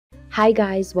Hi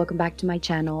guys, welcome back to my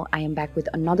channel. I am back with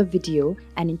another video,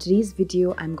 and in today's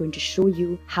video I'm going to show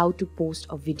you how to post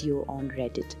a video on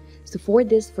Reddit. So for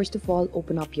this, first of all,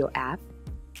 open up your app.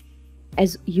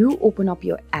 As you open up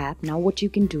your app, now what you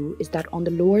can do is that on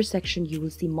the lower section you will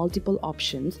see multiple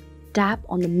options. Tap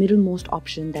on the middlemost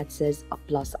option that says a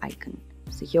plus icon.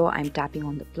 So here I'm tapping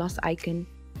on the plus icon,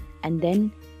 and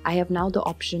then I have now the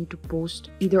option to post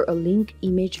either a link,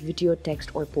 image, video,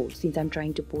 text or post. Since I'm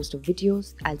trying to post a video,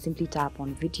 I'll simply tap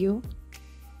on video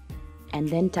and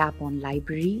then tap on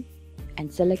library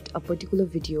and select a particular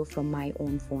video from my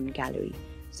own phone gallery.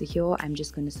 So here I'm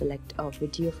just going to select a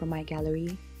video from my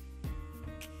gallery.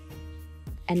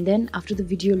 And then after the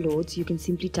video loads, you can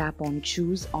simply tap on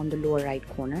choose on the lower right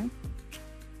corner.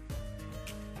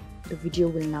 The video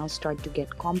will now start to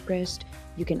get compressed.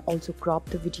 You can also crop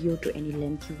the video to any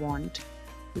length you want.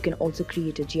 You can also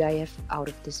create a GIF out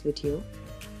of this video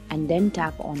and then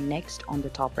tap on next on the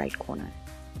top right corner.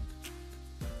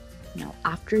 Now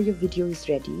after your video is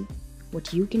ready,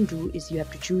 what you can do is you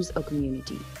have to choose a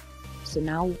community. So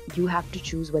now you have to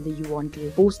choose whether you want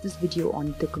to post this video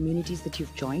on the communities that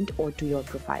you've joined or to your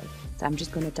profile. So I'm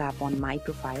just going to tap on my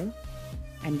profile,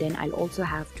 and then I'll also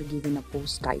have to give in a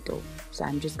post title. So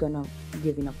I'm just going to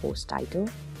give in a post title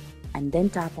and then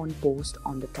tap on post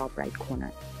on the top right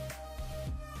corner.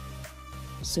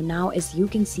 So now as you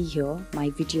can see here, my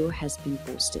video has been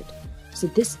posted. So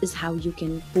this is how you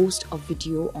can post a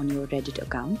video on your Reddit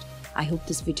account. I hope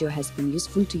this video has been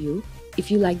useful to you.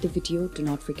 If you like the video, do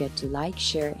not forget to like,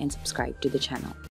 share and subscribe to the channel.